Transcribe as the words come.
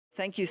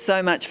Thank you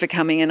so much for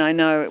coming, and I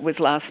know it was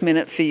last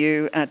minute for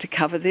you to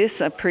cover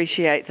this. I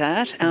appreciate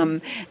that,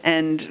 and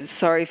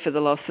sorry for the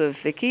loss of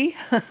Vicky.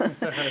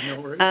 No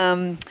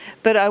worries.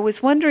 But I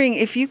was wondering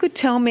if you could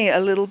tell me a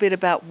little bit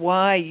about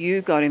why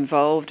you got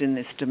involved in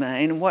this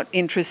domain, what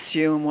interests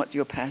you and what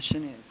your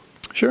passion is.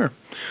 Sure.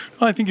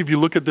 Well, I think if you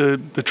look at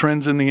the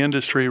trends in the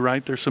industry,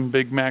 right, there's some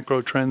big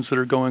macro trends that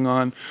are going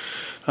on.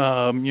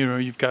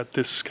 You've got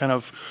this kind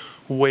of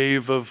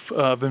wave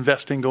of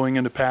investing going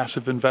into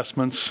passive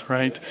investments,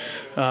 right?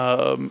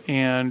 Really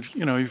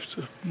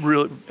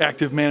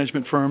active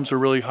management firms are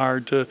really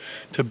hard to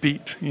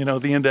beat,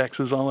 the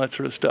indexes, all that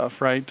sort of stuff,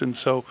 right? And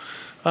so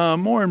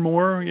more and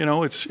more,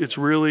 it's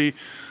really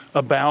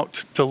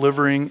about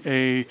delivering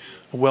a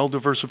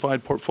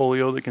well-diversified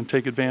portfolio that can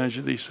take advantage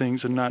of these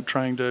things and not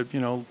trying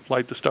to,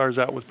 light the stars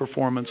out with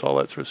performance, all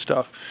that sort of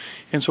stuff.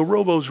 And so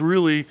robos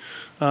really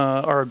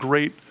are a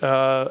great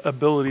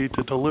ability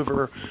to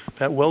deliver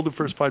that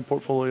well-diversified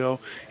portfolio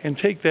and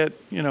take that,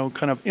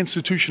 kind of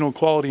institutional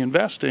quality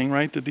investing,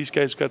 right, that these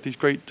guys got these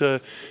great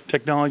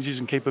technologies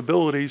and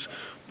capabilities,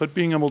 but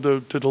being able to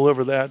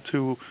deliver that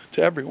to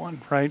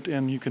everyone, right?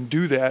 And you can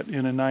do that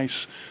in a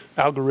nice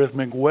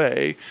algorithmic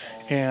way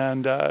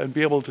and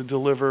be able to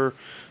deliver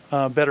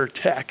better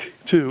tech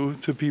to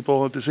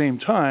people at the same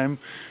time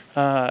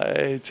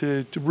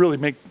to really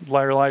make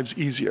our lives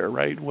easier,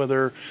 right?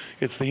 Whether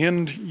it's the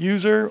end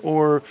user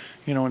or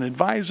an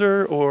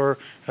advisor or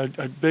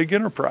a big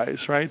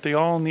enterprise, right? They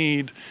all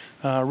need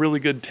really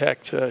good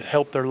tech to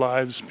help their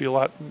lives be a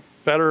lot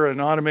better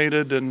and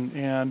automated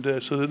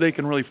and so that they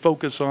can really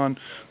focus on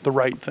the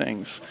right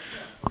things.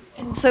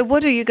 And so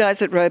what do you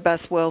guys at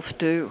RobustWealth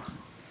do?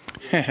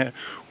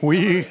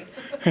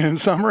 In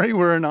summary,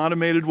 we're an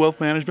automated wealth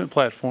management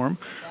platform,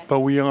 but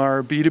we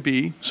are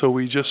B2B, so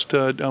we just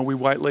we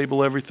white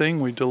label everything.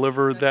 We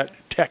deliver that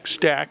tech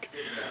stack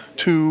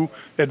to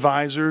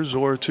advisors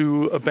or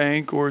to a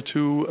bank or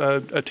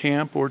to a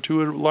TAMP or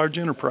to a large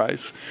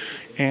enterprise,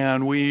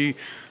 and we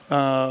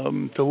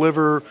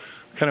deliver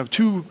kind of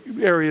two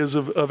areas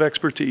of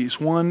expertise.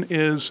 One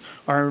is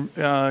our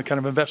kind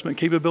of investment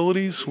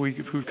capabilities.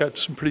 We've got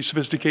some pretty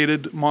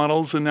sophisticated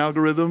models and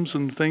algorithms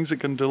and things that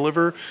can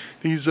deliver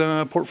these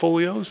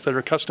portfolios that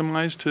are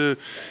customized to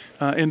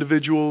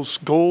individuals'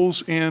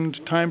 goals and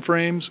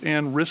timeframes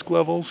and risk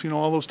levels,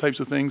 all those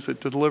types of things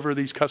that deliver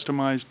these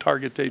customized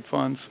target date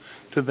funds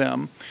to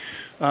them.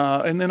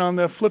 And then on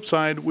the flip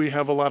side, we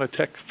have a lot of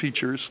tech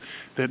features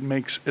that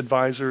makes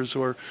advisors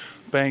or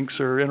banks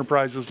or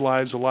enterprises'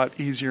 lives a lot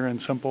easier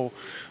and simple,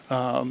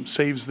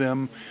 saves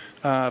them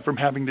from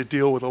having to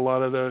deal with a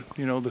lot of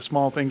the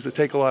small things that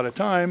take a lot of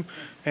time,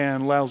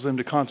 and allows them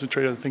to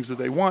concentrate on the things that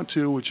they want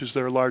to, which is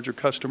their larger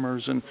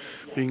customers and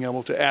being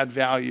able to add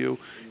value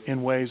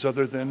in ways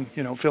other than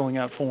filling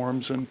out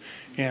forms and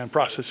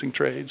processing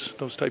trades,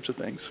 those types of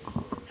things.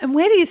 And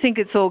where do you think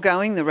it's all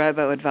going, the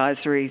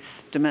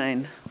robo-advisories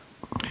domain?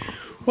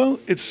 Well,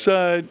 it's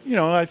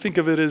I think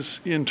of it as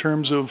in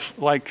terms of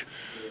like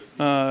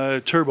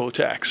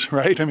TurboTax,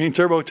 right? I mean,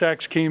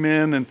 TurboTax came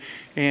in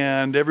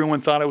and everyone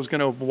thought it was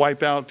going to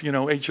wipe out,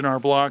 H&R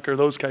Block or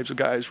those types of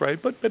guys,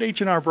 right? But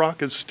H&R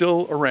Block is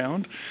still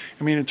around.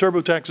 I mean, and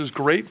TurboTax is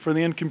great for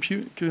the end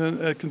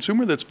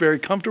consumer that's very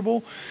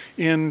comfortable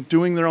in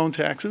doing their own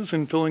taxes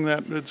and filling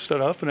that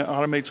stuff, and it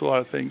automates a lot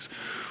of things.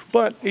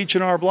 But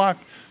H&R Block,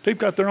 they've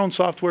got their own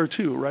software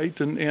too, right?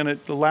 And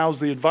it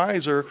allows the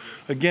advisor,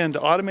 again, to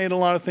automate a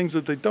lot of things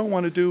that they don't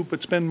want to do,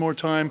 but spend more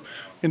time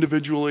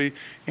individually,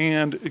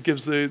 and it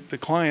gives the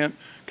client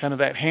kind of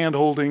that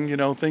hand-holding,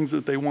 things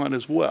that they want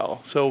as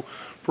well. So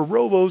for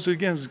robos,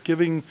 again, is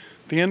giving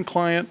the end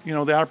client,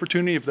 the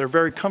opportunity, if they're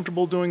very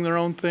comfortable doing their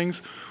own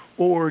things,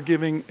 or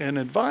giving an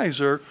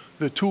advisor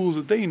the tools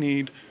that they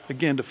need,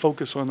 again, to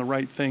focus on the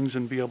right things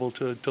and be able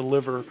to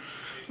deliver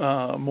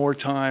more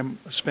time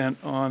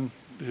spent on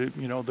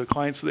the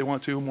clients that they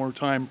want to, more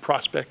time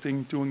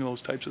prospecting, doing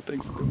those types of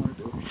things that they want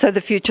to do. So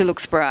the future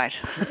looks bright.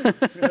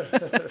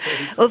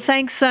 Well,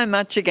 thanks so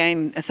much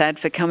again, Thad,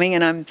 for coming,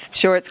 and I'm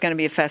sure it's going to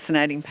be a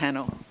fascinating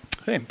panel.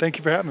 Hey, thank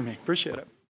you for having me. Appreciate it.